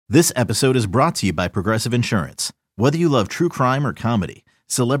This episode is brought to you by Progressive Insurance. Whether you love true crime or comedy,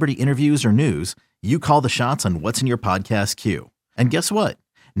 celebrity interviews or news, you call the shots on what's in your podcast queue. And guess what?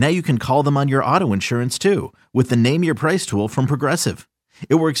 Now you can call them on your auto insurance too with the Name Your Price tool from Progressive.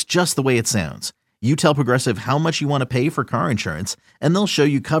 It works just the way it sounds. You tell Progressive how much you want to pay for car insurance, and they'll show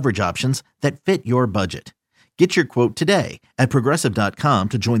you coverage options that fit your budget. Get your quote today at Progressive.com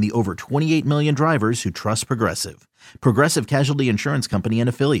to join the over 28 million drivers who trust Progressive. Progressive Casualty Insurance Company and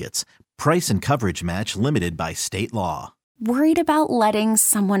Affiliates. Price and coverage match limited by state law. Worried about letting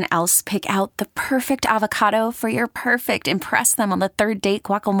someone else pick out the perfect avocado for your perfect impress them on the third date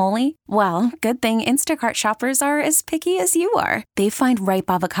guacamole? Well, good thing Instacart shoppers are as picky as you are. They find ripe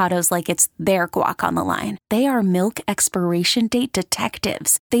avocados like it's their guac on the line. They are milk expiration date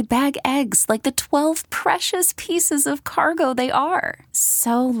detectives. They bag eggs like the 12 precious pieces of cargo they are.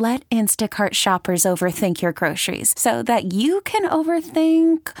 So let Instacart shoppers overthink your groceries so that you can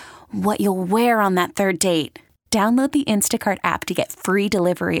overthink what you'll wear on that third date. Download the Instacart app to get free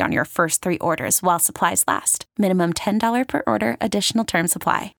delivery on your first 3 orders while supplies last. Minimum $10 per order. Additional terms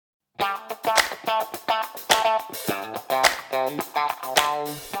apply.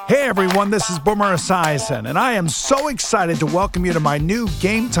 Hey everyone, this is Boomer Esiason, and I am so excited to welcome you to my new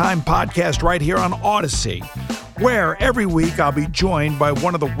Game Time podcast right here on Odyssey, where every week I'll be joined by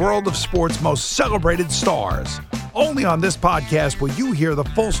one of the world of sports most celebrated stars. Only on this podcast will you hear the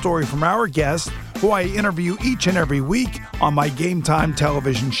full story from our guests, who I interview each and every week on my Game Time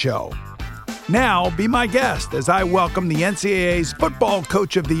television show. Now, be my guest as I welcome the NCAA's Football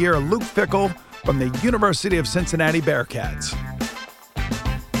Coach of the Year, Luke Fickell, from the University of Cincinnati Bearcats.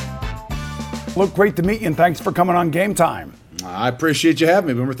 Luke, great to meet you, and thanks for coming on Game Time. I appreciate you having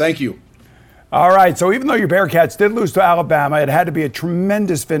me, Boomer. Thank you. All right, so even though your Bearcats did lose to Alabama, it had to be a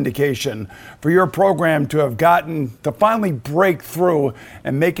tremendous vindication for your program to have gotten to finally break through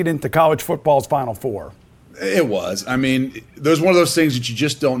and make it into college football's Final Four. It was. I mean, there's one of those things that you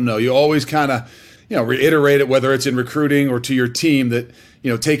just don't know. You always kind of, reiterate it, whether it's in recruiting or to your team, that,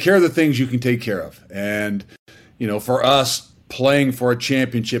 take care of the things you can take care of. And, for us, playing for a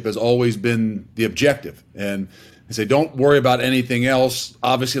championship has always been the objective. And I say, don't worry about anything else.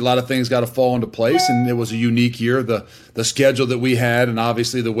 Obviously, a lot of things got to fall into place, and it was a unique year. The schedule that we had, and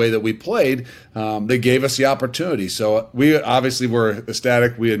obviously the way that we played, they gave us the opportunity. So we obviously were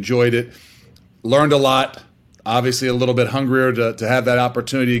ecstatic. We enjoyed it, learned a lot. Obviously, a little bit hungrier to have that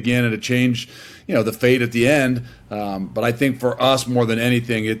opportunity again and to change, the fate at the end. But I think for us, more than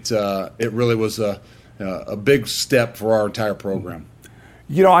anything, it really was a big step for our entire program.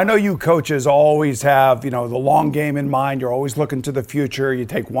 I know you coaches always have, the long game in mind. You're always looking to the future. You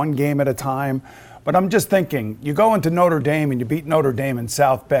take one game at a time. But I'm just thinking, you go into Notre Dame and you beat Notre Dame in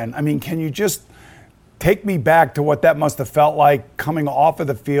South Bend. I mean, can you just take me back to what that must have felt like coming off of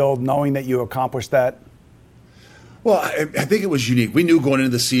the field, knowing that you accomplished that? Well, I think it was unique. We knew going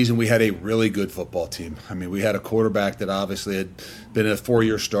into the season we had a really good football team. I mean, we had a quarterback that obviously had been a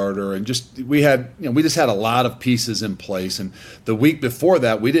 4-year starter, and we just had a lot of pieces in place. And the week before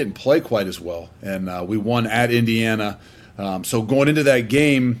that, we didn't play quite as well, and we won at Indiana. So going into that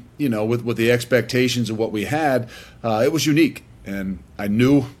game, with the expectations of what we had, it was unique. And I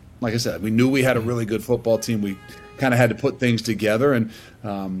knew, like I said, we knew we had a really good football team. We kind of had to put things together, and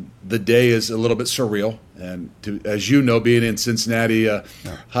the day is a little bit surreal. And as you know, being in Cincinnati,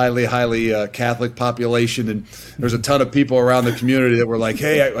 highly Catholic population, and there's a ton of people around the community that were like,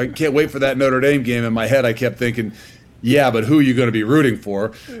 hey, I can't wait for that Notre Dame game. In my head, I kept thinking, yeah, but who are you going to be rooting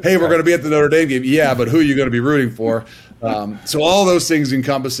for? Hey, we're going to be at the Notre Dame game. Yeah, but who are you going to be rooting for? So all those things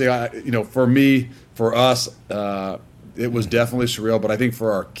encompassing, for me, for us, it was definitely surreal. But I think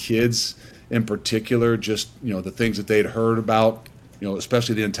for our kids in particular, just, the things that they'd heard about,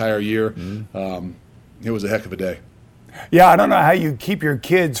 especially the entire year, it was a heck of a day. Yeah, I don't know how you keep your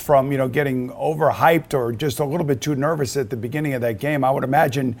kids from, getting overhyped or just a little bit too nervous at the beginning of that game. I would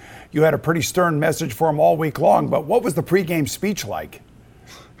imagine you had a pretty stern message for them all week long, but what was the pregame speech like?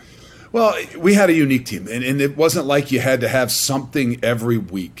 Well, we had a unique team, and it wasn't like you had to have something every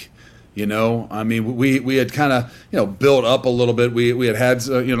week. I mean, we had kind of, built up a little bit. We had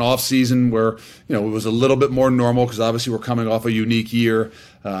an off season where, it was a little bit more normal because obviously we're coming off a unique year.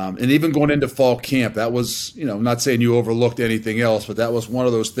 And even going into fall camp, that was, not saying you overlooked anything else, but that was one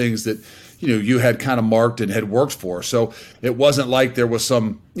of those things that, you had kind of marked and had worked for. So it wasn't like there was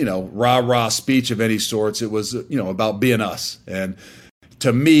some, rah-rah speech of any sorts. It was, about being us. And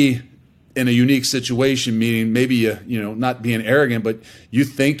to me, in a unique situation, meaning maybe you not being arrogant, but you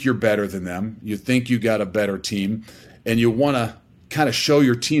think you're better than them. You think you got a better team, and you want to kind of show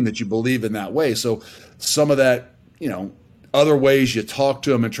your team that you believe in that way. So some of that, other ways you talk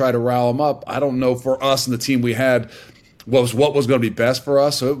to them and try to rile them up. I don't know for us and the team we had what was going to be best for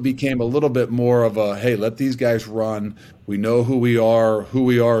us. So it became a little bit more of a, hey, let these guys run. We know who we are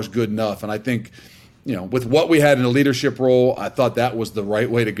is good enough. And I think, with what we had in a leadership role, I thought that was the right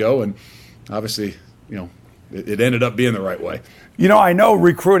way to go. And obviously, it ended up being the right way. I know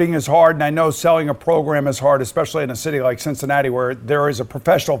recruiting is hard, and I know selling a program is hard, especially in a city like Cincinnati where there is a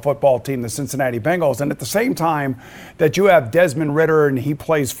professional football team, the Cincinnati Bengals. And at the same time that you have Desmond Ridder, and he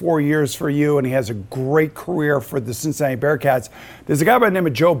plays 4 years for you, and he has a great career for the Cincinnati Bearcats, there's a guy by the name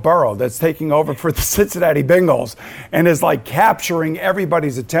of Joe Burrow that's taking over for the Cincinnati Bengals and is like capturing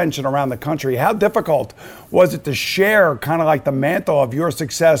everybody's attention around the country. How difficult was it to share kind of like the mantle of your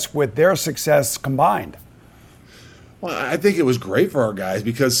success with their success combined? Well, I think it was great for our guys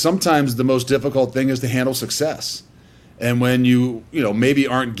because sometimes the most difficult thing is to handle success. And when you maybe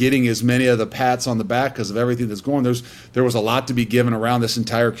aren't getting as many of the pats on the back because of everything that's going, there was a lot to be given around this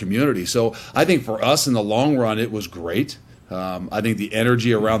entire community. So I think for us in the long run, it was great. I think the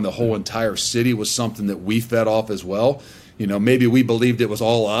energy around the whole entire city was something that we fed off as well. Maybe we believed it was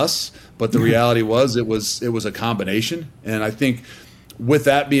all us, but the reality was it was a combination. And I think with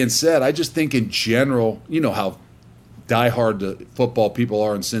that being said, I just think in general, how diehard the football people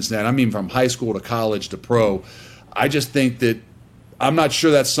are in Cincinnati. I mean, from high school to college to pro. I just think that I'm not sure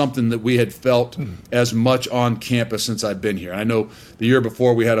that's something that we had felt as much on campus since I've been here. I know the year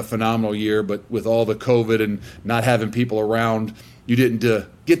before we had a phenomenal year, but with all the COVID and not having people around, you didn't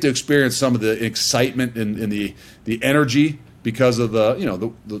get to experience some of the excitement and the energy because of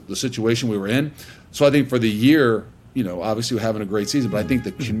the situation we were in. So I think for the year, obviously we're having a great season, but I think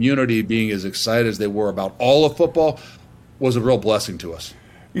the community being as excited as they were about all of football was a real blessing to us.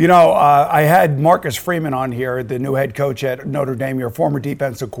 I had Marcus Freeman on here, the new head coach at Notre Dame, your former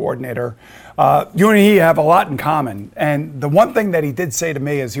defensive coordinator. You and he have a lot in common. And the one thing that he did say to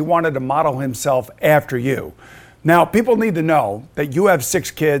me is he wanted to model himself after you. Now, people need to know that you have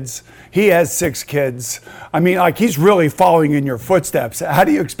 6 kids. He has 6 kids. I mean, he's really following in your footsteps. How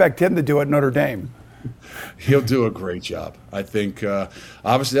do you expect him to do at Notre Dame? He'll do a great job. I think,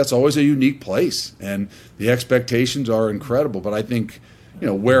 obviously, that's always a unique place, and the expectations are incredible. But I think,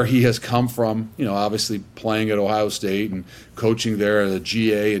 where he has come from, obviously playing at Ohio State and coaching there at a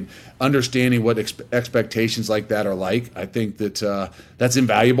GA and understanding what expectations like that are like, I think that that's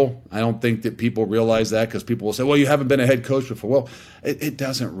invaluable. I don't think that people realize that because people will say, well, you haven't been a head coach before. Well, it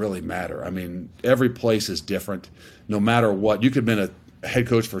doesn't really matter. I mean, every place is different no matter what. You could have been a head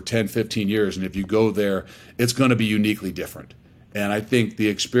coach for 10, 15 years, and if you go there, it's going to be uniquely different. And I think the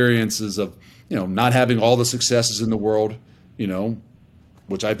experiences of, not having all the successes in the world,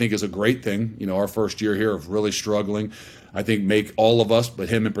 which I think is a great thing, our first year here of really struggling, I think make all of us, but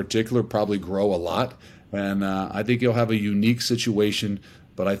him in particular, probably grow a lot. And I think he'll have a unique situation,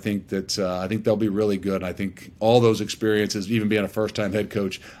 but I think that I think they'll be really good. I think all those experiences, even being a first-time head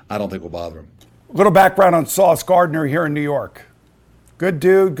coach, I don't think will bother him. A little background on Sauce Gardner here in New York. Good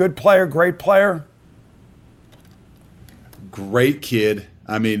dude, good player, great player. Great kid.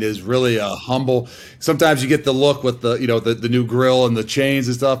 I mean, is really a humble. Sometimes you get the look with the the new grill and the chains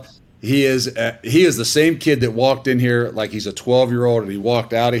and stuff. He is the same kid that walked in here like he's a 12-year-old, and he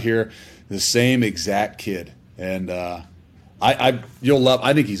walked out of here the same exact kid. And you'll love.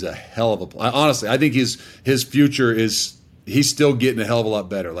 I think he's a hell of a player. Honestly, I think his future is he's still getting a hell of a lot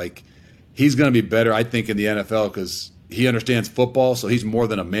better. Like he's going to be better, I think, in the NFL because he understands football, so he's more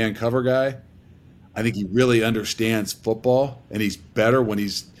than a man cover guy. I think he really understands football, and he's better when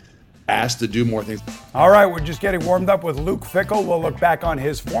he's asked to do more things. All right, we're just getting warmed up with Luke Fickell. We'll look back on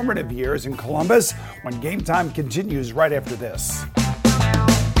his formative years in Columbus when Game Time continues right after this.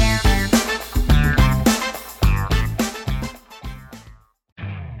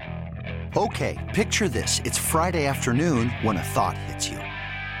 Okay, picture this. It's Friday afternoon when a thought hits you.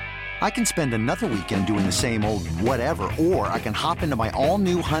 I can spend another weekend doing the same old whatever, or I can hop into my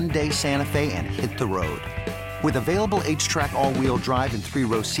all-new Hyundai Santa Fe and hit the road. With available H-Track all-wheel drive and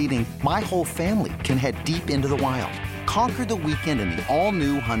 3-row seating, my whole family can head deep into the wild. Conquer the weekend in the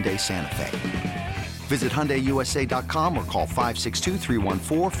all-new Hyundai Santa Fe. Visit HyundaiUSA.com or call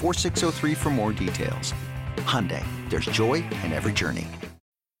 562-314-4603 for more details. Hyundai, there's joy in every journey.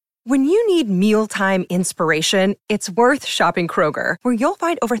 When you need mealtime inspiration, it's worth shopping Kroger, where you'll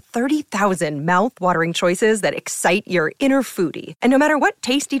find over 30,000 mouth-watering choices that excite your inner foodie. And no matter what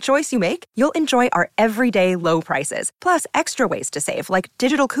tasty choice you make, you'll enjoy our everyday low prices, plus extra ways to save, like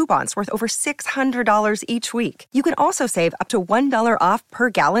digital coupons worth over $600 each week. You can also save up to $1 off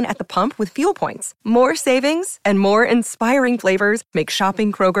per gallon at the pump with fuel points. More savings and more inspiring flavors make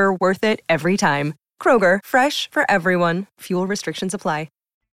shopping Kroger worth it every time. Kroger, fresh for everyone. Fuel restrictions apply.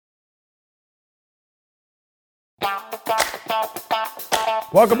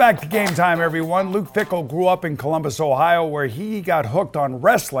 Welcome back to Game Time, everyone. Luke Fickell grew up in Columbus, Ohio, where he got hooked on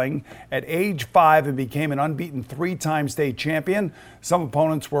wrestling at age 5 and became an unbeaten 3-time state champion. Some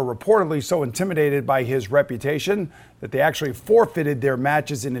opponents were reportedly so intimidated by his reputation that they actually forfeited their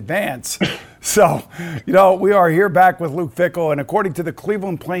matches in advance. So, we are here back with Luke Fickell, and according to the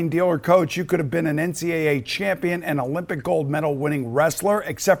Cleveland Plain Dealer coach, you could have been an NCAA champion and Olympic gold medal winning wrestler,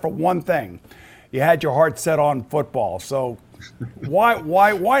 except for one thing. You had your heart set on football. So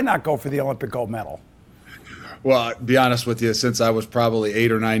why not go for the Olympic gold medal? Well, I'll be honest with you, since I was probably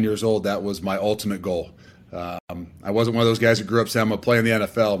 8 or 9 years old, that was my ultimate goal. I wasn't one of those guys who grew up saying I'm going to play in the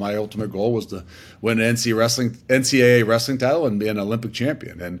NFL. My ultimate goal was to win an NCAA wrestling title and be an Olympic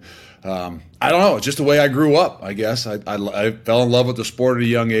champion. And I don't know, it's just the way I grew up, I guess. I fell in love with the sport at a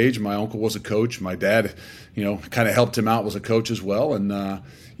young age. My uncle was a coach. My dad, kind of helped him out, was a coach as well. And,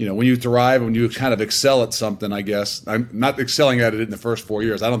 when you thrive, when you kind of excel at something, I guess, I'm not excelling at it in the first 4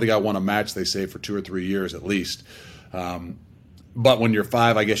 years. I don't think I won a match, they say, for 2 or 3 years at least. But when you're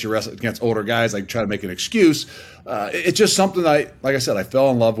 5, I guess you wrestle against older guys. I try to make an excuse. It's just something like I said, I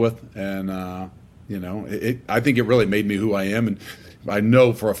fell in love with. And, I think it really made me who I am. And I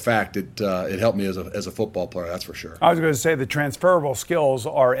know for a fact it helped me as a football player, that's for sure. I was going to say the transferable skills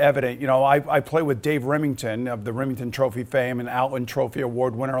are evident. I play with Dave Remington of the Remington Trophy fame, an Outland Trophy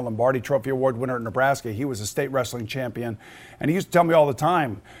Award winner, a Lombardi Trophy Award winner at Nebraska. He was a state wrestling champion. And he used to tell me all the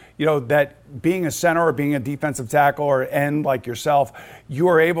time, that being a center or being a defensive tackle or end like yourself, you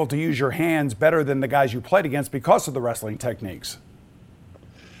are able to use your hands better than the guys you played against because of the wrestling techniques.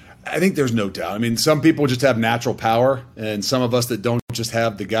 I think there's no doubt. I mean, some people just have natural power, and some of us that don't just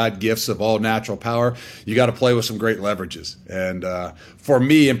have the God gifts of all natural power, you got to play with some great leverages. And for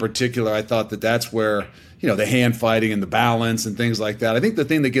me in particular, I thought that's where, the hand fighting and the balance and things like that. I think the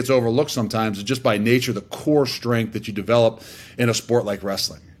thing that gets overlooked sometimes is just by nature the core strength that you develop in a sport like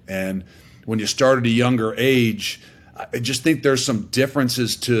wrestling. And when you start at a younger age, I just think there's some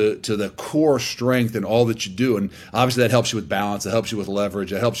differences to the core strength in all that you do. And obviously that helps you with balance. It helps you with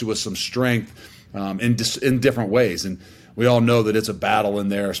leverage. It helps you with some strength in different ways. And we all know that it's a battle in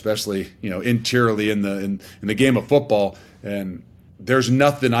there, especially, interiorly in the game of football. And there's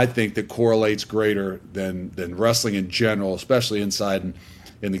nothing I think that correlates greater than wrestling in general, especially inside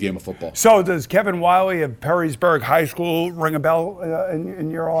in the game of football. So does Kevin Wiley of Perrysburg High School ring a bell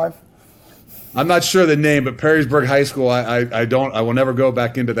in your life? I'm not sure the name, but Perrysburg High School, I will never go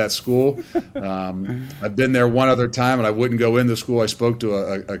back into that school. I've been there one other time, and I wouldn't go in the school. I spoke to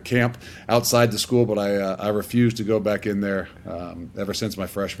a camp outside the school, but I refused to go back in there ever since my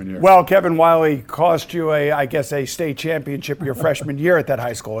freshman year. Well, Kevin Wiley cost you a state championship your freshman year at that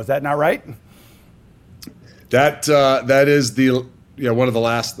high school. Is that not right? That is one of the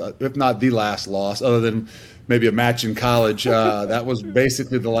last, if not the last loss, other than maybe a match in college. That was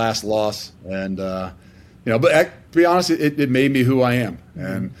basically the last loss. And, but to be honest, it made me who I am.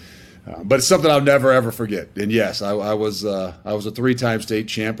 And, but it's something I'll never, ever forget. And yes, I was a 3-time state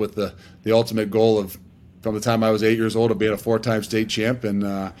champ with the ultimate goal of, from the time I was 8 years old, of being a 4-time state champ.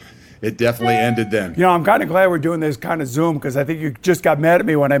 And it definitely ended then. I'm kind of glad we're doing this kind of Zoom, because I think you just got mad at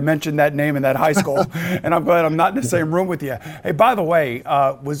me when I mentioned that name in that high school. And I'm glad I'm not in the same room with you. Hey, by the way,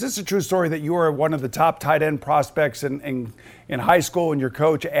 was this a true story that you were one of the top tight end prospects in high school and your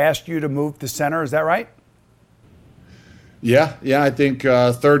coach asked you to move to center? Is that right? Yeah. I think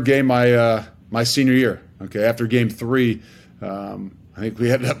third game my senior year. Okay, after game 3, I think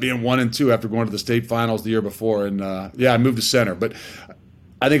we ended up being 1 and 2 after going to the state finals the year before. And I moved to center. But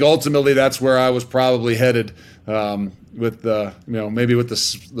I think ultimately that's where I was probably headed, with maybe with the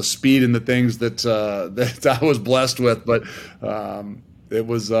speed and the things that I was blessed with. But it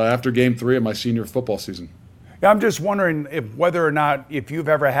was after game 3 of my senior football season. Yeah, I'm just wondering whether or not if you've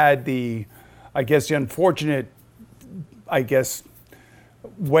ever had the unfortunate,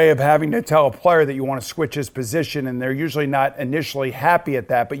 way of having to tell a player that you want to switch his position, and they're usually not initially happy at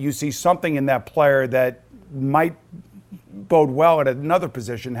that, but you see something in that player that might bode well at another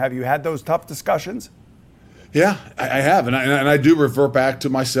position. Have you had those tough discussions? Yeah, I have, and I do revert back to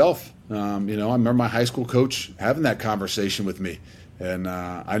myself. I remember my high school coach having that conversation with me, and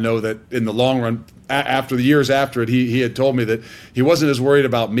I know that in the long run, after the years after it, he had told me that he wasn't as worried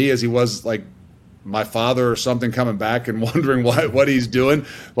about me as he was like my father or something coming back and wondering what he's doing.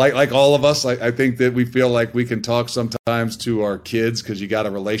 Like all of us, I think that we feel like we can talk sometimes to our kids because you got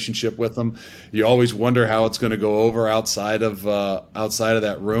a relationship with them. You always wonder how it's going to go over outside of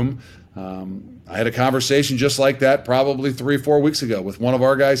that room. I had a conversation just like that probably 3 or 4 weeks ago with one of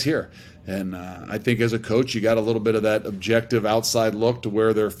our guys here. And I think as a coach, you got a little bit of that objective outside look to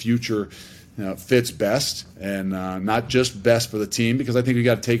where their future fits best, and not just best for the team, because I think you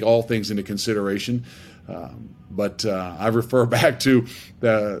got to take all things into consideration. But I refer back to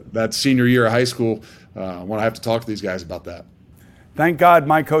that senior year of high school when I have to talk to these guys about that. Thank God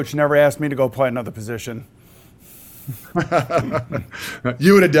my coach never asked me to go play another position.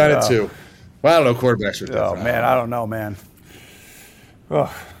 You would have done it too. Well, I don't know, quarterbacks are different. Oh, man, I don't know, man. Ugh.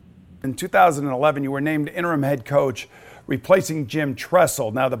 In 2011, you were named interim head coach, replacing Jim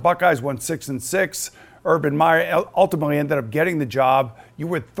Tressel. Now, the Buckeyes won 6-6. Urban Meyer ultimately ended up getting the job. You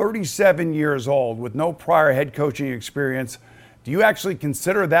were 37 years old with no prior head coaching experience. Do you actually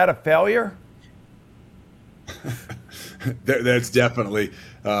consider that a failure? That's definitely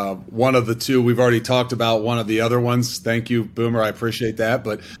one of the two. We've already talked about one of the other ones. Thank you, Boomer. I appreciate that.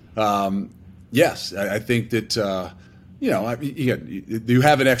 But yes, I think that you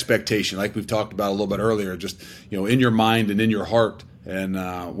have an expectation, like we've talked about a little bit earlier, just in your mind and in your heart. And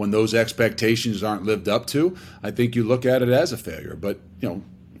when those expectations aren't lived up to, I think you look at it as a failure. But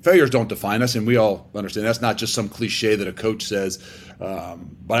failures don't define us, and we all understand that's not just some cliche that a coach says.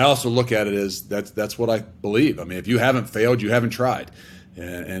 But I also look at it as that's what I believe. I mean, if you haven't failed, you haven't tried,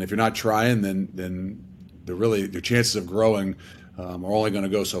 and if you're not trying, then your chances of growing are only going to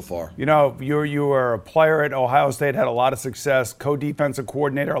go so far. You were a player at Ohio State, had a lot of success. Co-defensive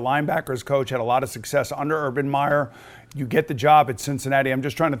coordinator, a linebackers coach, had a lot of success under Urban Meyer. You get the job at Cincinnati. I'm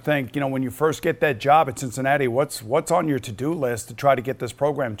just trying to think, when you first get that job at Cincinnati, what's on your to-do list to try to get this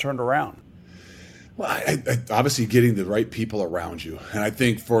program turned around? Well, I obviously getting the right people around you. And I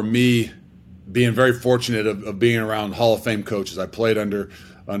think for me, being very fortunate of being around Hall of Fame coaches. I played under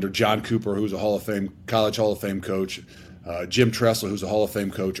John Cooper, who's a college Hall of Fame coach, Jim Tressel, who's a Hall of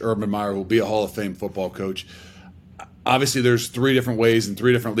Fame coach, Urban Meyer, who will be a Hall of Fame football coach. Obviously, there's 3 different ways and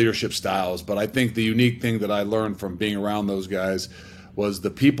 3 different leadership styles, but I think the unique thing that I learned from being around those guys was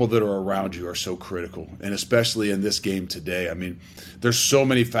the people that are around you are so critical, and especially in this game today. I mean, there's so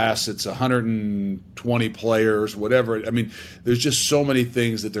many facets, 120 players, whatever. I mean, there's just so many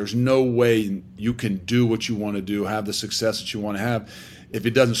things that there's no way you can do what you want to do, have the success that you want to have, if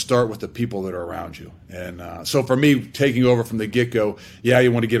it doesn't start with the people that are around you. And so for me, taking over from the get-go,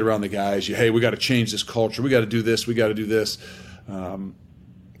 you want to get around the guys. Hey, we got to change this culture. We got to do this. We got to do this.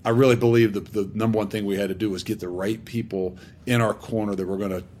 I really believe the number one thing we had to do was get the right people in our corner that were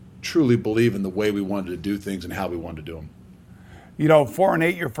going to truly believe in the way we wanted to do things and how we wanted to do them.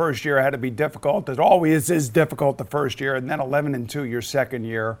 4-8 your first year had to be difficult. It always is difficult the first year, and then 11-2 your second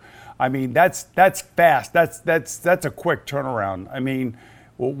year. I mean, that's fast. That's a quick turnaround. I mean,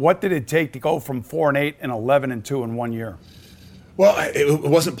 what did it take to go from 4-8 and 11-2 in 1 year? Well, it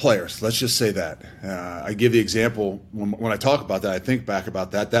wasn't players. Let's just say that. I give the example when I talk about that. I think back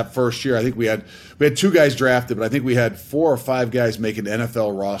about that first year. I think we had 2 guys drafted, but I think we had 4 or 5 guys make an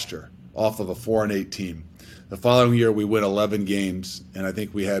NFL roster off of a 4-8 team. The following year, we win 11 games, and I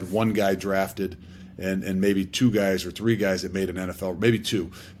think we had 1 guy drafted, and maybe 2 guys or 3 guys that made an NFL, maybe 2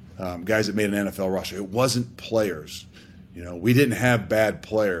 guys that made an NFL roster. It wasn't players. We didn't have bad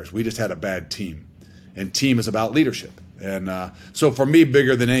players. We just had a bad team, and team is about leadership. And so for me,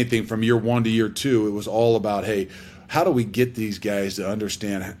 bigger than anything, from year 1 to year 2, it was all about, hey, how do we get these guys to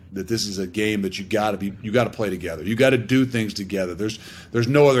understand that this is a game that you got to play together. You got to do things together. There's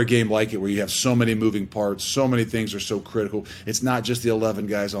no other game like it where you have so many moving parts, so many things are so critical. It's not just the 11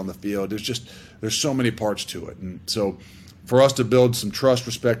 guys on the field. There's so many parts to it. And so for us to build some trust,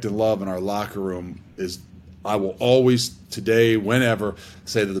 respect, and love in our locker room I will always today, whenever,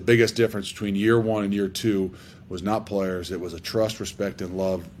 say that the biggest difference between year 1 and year 2 was not players. It was a trust, respect, and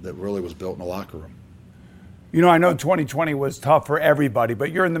love that really was built in the locker room. I know 2020 was tough for everybody,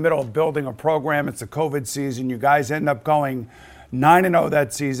 but you're in the middle of building a program. It's a COVID season. You guys end up going 9-0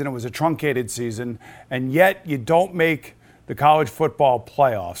 that season. It was a truncated season, and yet you don't make the college football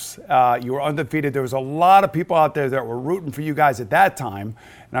playoffs. You were undefeated. There was a lot of people out there that were rooting for you guys at that time,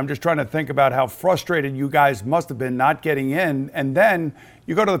 and I'm just trying to think about how frustrated you guys must have been not getting in. And then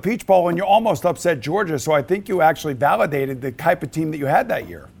you go to the Peach Bowl, and you almost upset Georgia, so I think you actually validated the type of team that you had that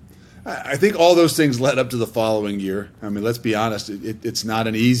year. I think all those things led up to the following year. I mean, let's be honest. It's not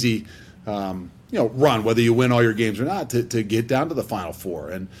an easy, run, whether you win all your games or not, to get down to the Final Four.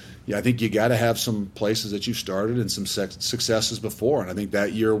 And I think you got to have some places that you started and some successes before. And I think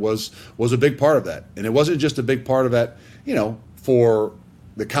that year was a big part of that. And it wasn't just a big part of that, for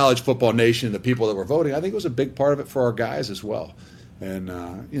the college football nation, the people that were voting. I think it was a big part of it for our guys as well. And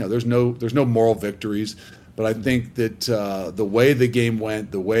there's no moral victories. But I think that the way the game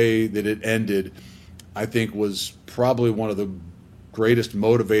went, the way that it ended, I think was probably one of the greatest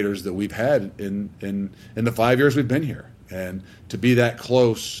motivators that we've had in the 5 years we've been here. And to be that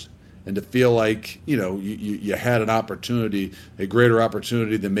close and to feel like, you had an opportunity, a greater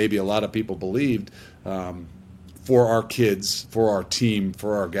opportunity than maybe a lot of people believed, for our kids, for our team,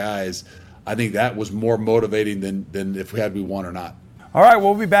 for our guys, I think that was more motivating than if we won or not. All right,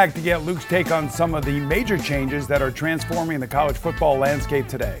 we'll be back to get Luke's take on some of the major changes that are transforming the college football landscape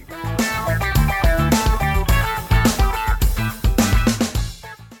today.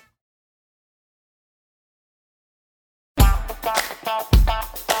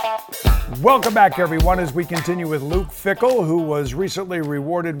 Welcome back, everyone, as we continue with Luke Fickell, who was recently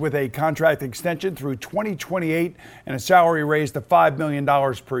rewarded with a contract extension through 2028 and a salary raise to $5 million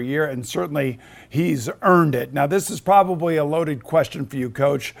per year, and certainly he's earned it. Now, this is probably a loaded question for you,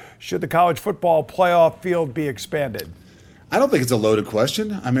 Coach. Should the college football playoff field be expanded? I don't think it's a loaded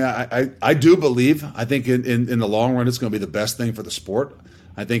question. I mean, I do believe, I think in the long run, it's going to be the best thing for the sport.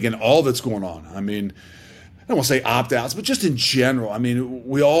 I think in all that's going on. I mean, I don't want to say opt-outs, but just in general, I mean,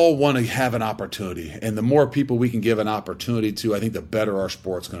 we all want to have an opportunity. And the more people we can give an opportunity to, I think the better our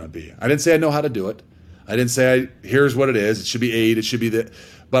sport's going to be. I didn't say I know how to do it. I didn't say here's what it is. It should be 8. It should be that.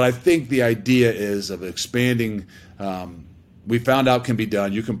 But I think the idea is of expanding. We found out can be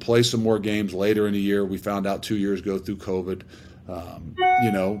done. You can play some more games later in the year. We found out 2 years ago through COVID,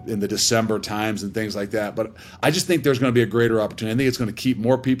 in the December times and things like that. But I just think there's going to be a greater opportunity. I think it's going to keep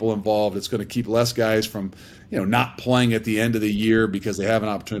more people involved. It's going to keep less guys from, not playing at the end of the year because they have an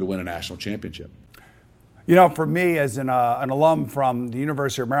opportunity to win a national championship. For me, as an alum from the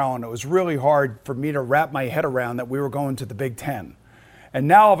University of Maryland, it was really hard for me to wrap my head around that we were going to the Big Ten. And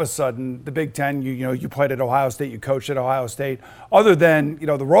now all of a sudden, the Big Ten, you played at Ohio State, you coached at Ohio State. Other than,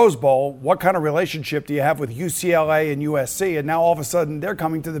 the Rose Bowl, what kind of relationship do you have with UCLA and USC? And now all of a sudden they're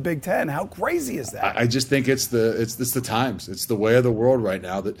coming to the Big Ten. How crazy is that? I just think it's the times. It's the way of the world right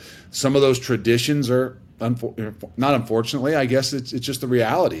now that some of those traditions are not unfortunately. I guess it's just the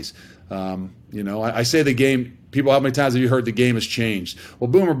realities. I say the game. People, how many times have you heard the game has changed? Well,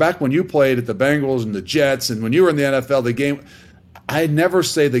 Boomer, back when you played at the Bengals and the Jets, and when you were in the NFL, the game. I never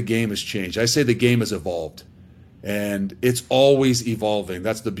say the game has changed. I say the game has evolved. And it's always evolving.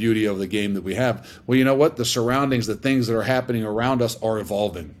 That's the beauty of the game that we have. Well, you know what? The surroundings, the things that are happening around us are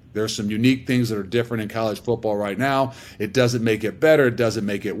evolving. There's some unique things that are different in college football right now. It doesn't make it better. It doesn't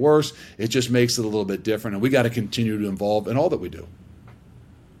make it worse. It just makes it a little bit different. And we got to continue to evolve in all that we do.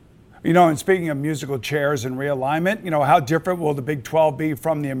 And speaking of musical chairs and realignment, how different will the Big 12 be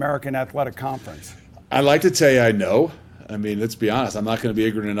from the American Athletic Conference? I'd like to tell you I know. I mean, let's be honest. I'm not going to be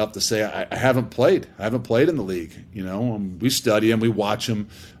ignorant enough to say I haven't played. I haven't played in the league. We study them, we watch them.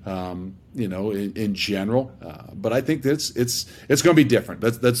 In general. But I think that it's going to be different.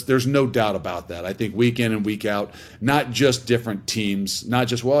 There's no doubt about that. I think week in and week out, not just different teams, not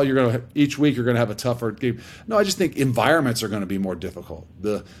just each week you're going to have a tougher game. No, I just think environments are going to be more difficult.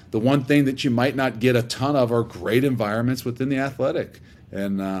 The one thing that you might not get a ton of are great environments within the athletic,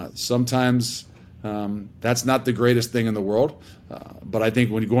 and sometimes. That's not the greatest thing in the world, but I think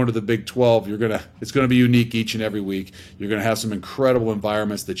when you go into the Big 12, it's going to be unique each and every week. You're going to have some incredible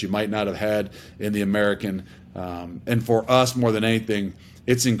environments that you might not have had in the American. And for us, more than anything,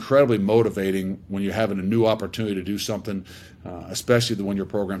 it's incredibly motivating when you're having a new opportunity to do something, especially when your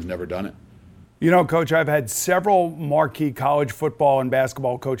program's never done it. Coach, I've had several marquee college football and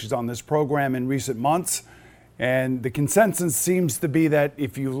basketball coaches on this program in recent months. And the consensus seems to be that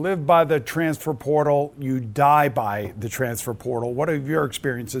if you live by the transfer portal, you die by the transfer portal. What have your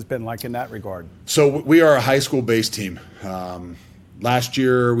experiences been like in that regard? So we are a high school-based team. Last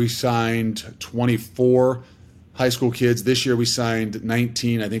year we signed 24 high school kids. This year we signed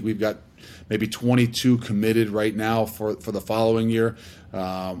 19. I think we've got maybe 22 committed right now for the following year.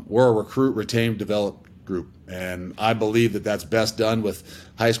 We're a recruit, retain, develop group. And I believe that that's best done with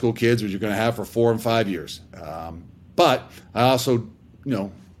high school kids, which you're going to have for 4 and 5 years. But I also,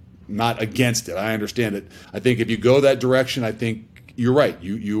 not against it. I understand it. I think if you go that direction, I think you're right.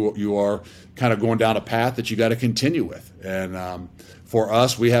 You are kind of going down a path that you got to continue with. And for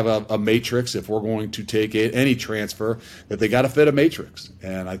us, we have a matrix. If we're going to take any transfer, that they got to fit a matrix.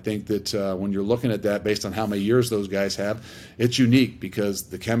 And I think that when you're looking at that based on how many years those guys have, it's unique because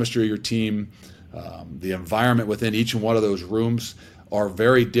the chemistry of your team, the environment within each one of those rooms are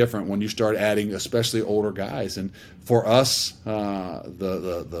very different when you start adding, especially older guys. And for us,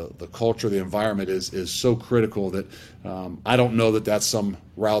 the culture, the environment is so critical that I don't know that that's some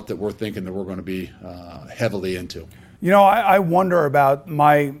route that we're thinking that we're going to be heavily into. I wonder about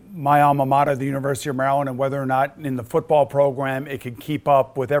my alma mater, the University of Maryland, and whether or not in the football program it can keep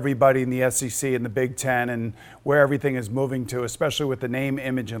up with everybody in the SEC and the Big Ten and where everything is moving to, especially with the name,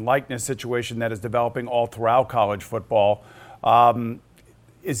 image, and likeness situation that is developing all throughout college football.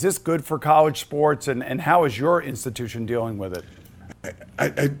 Is this good for college sports, and how is your institution dealing with it?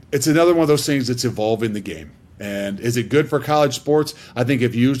 It's another one of those things that's evolving the game. And is it good for college sports? I think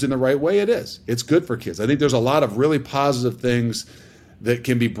if used in the right way, it is. It's good for kids. I think there's a lot of really positive things that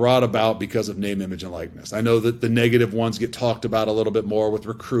can be brought about because of name, image, and likeness. I know that the negative ones get talked about a little bit more with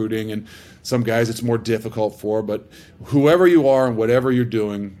recruiting, and some guys it's more difficult for. But whoever you are and whatever you're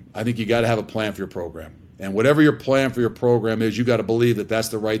doing, I think you got to have a plan for your program. And whatever your plan for your program is, you got to believe that that's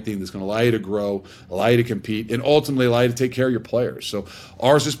the right thing that's going to allow you to grow, allow you to compete, and ultimately allow you to take care of your players. So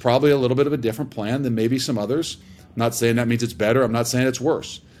ours is probably a little bit of a different plan than maybe some others. I'm not saying that means it's better. I'm not saying it's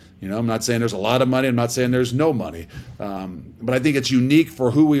worse. I'm not saying there's a lot of money. I'm not saying there's no money. But I think it's unique for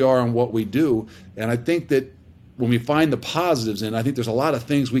who we are and what we do. And I think that when we find the positives in, I think there's a lot of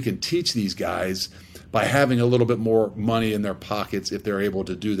things we can teach these guys by having a little bit more money in their pockets if they're able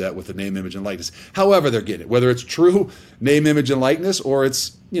to do that with the name, image, and likeness. However they're getting it, whether it's true name, image, and likeness, or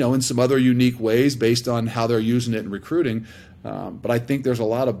it's in some other unique ways based on how they're using it in recruiting. But I think there's a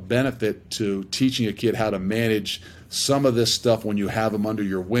lot of benefit to teaching a kid how to manage some of this stuff when you have them under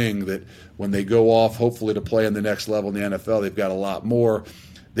your wing, that when they go off, hopefully to play in the next level in the NFL, they've got a lot more.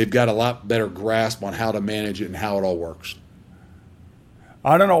 They've got a lot better grasp on how to manage it and how it all works.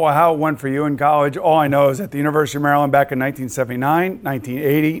 I don't know how it went for you in college. All I know is at the University of Maryland back in 1979,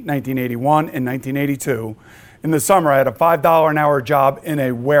 1980, 1981, and 1982, in the summer I had a $5 an hour job in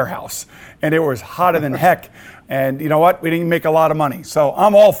a warehouse, and it was hotter than heck. And you know what? We didn't make a lot of money. So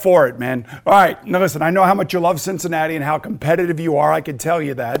I'm all for it, man. All right, now listen, I know how much you love Cincinnati and how competitive you are. I can tell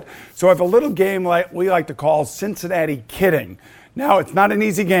you that. So I have a little game like we like to call Cincinnati Kidding. Now, it's not an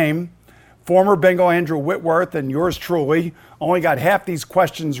easy game. Former Bengal Andrew Whitworth and yours truly only got half these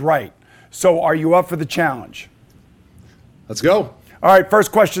questions right. So are you up for the challenge? Let's go. All right,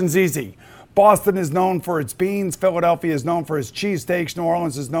 first question's easy. Boston is known for its beans. Philadelphia is known for its cheesesteaks. New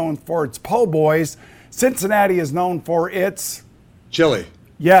Orleans is known for its po' boys. Cincinnati is known for its... chili.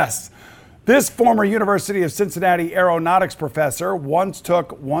 Yes. This former University of Cincinnati aeronautics professor once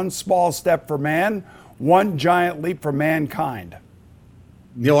took one small step for man, one giant leap for mankind.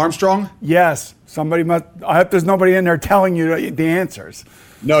 Neil Armstrong? Yes. Somebody must. I hope there's nobody in there telling you the answers.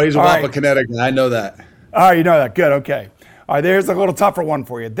 No, he's a Wapakinetic guy. I know that. Oh, you know that. Good. Okay. All right. There's a little tougher one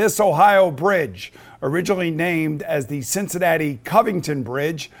for you. This Ohio bridge, originally named as the Cincinnati Covington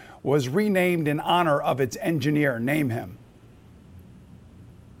Bridge, was renamed in honor of its engineer. Name him.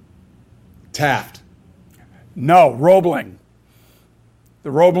 Taft. No, Roebling.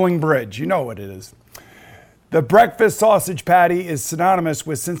 The Roebling Bridge. You know what it is. The breakfast sausage patty is synonymous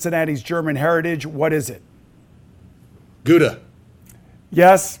with Cincinnati's German heritage. What is it? Gouda.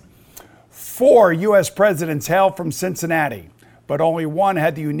 Yes. 4 U.S. presidents hail from Cincinnati, but only one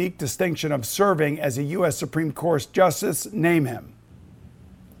had the unique distinction of serving as a U.S. Supreme Court justice. Name him.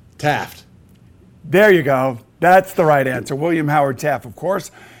 Taft. There you go. That's the right answer. William Howard Taft, of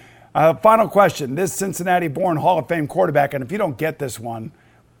course. Final question. This Cincinnati-born Hall of Fame quarterback, and if you don't get this one,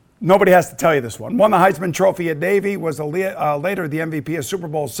 nobody has to tell you this one, won the Heisman Trophy at Navy, was later the MVP of Super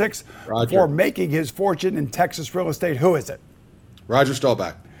Bowl VI before making his fortune in Texas real estate. Who is it? Roger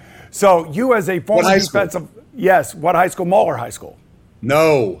Staubach. So you as a former defensive... Yes. What high school? Moeller High School.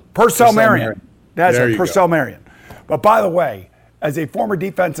 No. Purcell Marion. That's it, Purcell Marion. But by the way, as a former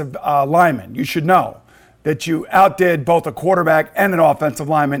defensive lineman, you should know that you outdid both a quarterback and an offensive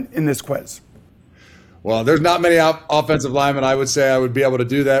lineman in this quiz. Well, there's not many offensive linemen I would say I would be able to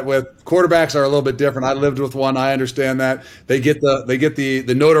do that with. Quarterbacks are a little bit different. I lived with one. I understand that. They get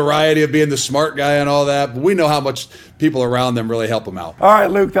the notoriety of being the smart guy and all that, but we know how much people around them really help them out. All right,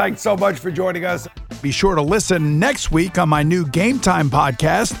 Luke, thanks so much for joining us. Be sure to listen next week on my new Game Time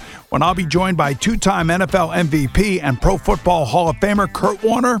podcast when I'll be joined by 2-time NFL MVP and Pro Football Hall of Famer Kurt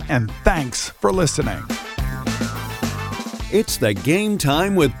Warner, and thanks for listening. It's the Game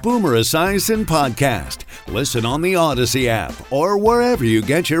Time with Boomer Esiason podcast. Listen on the Odyssey app or wherever you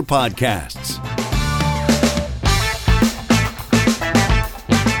get your podcasts.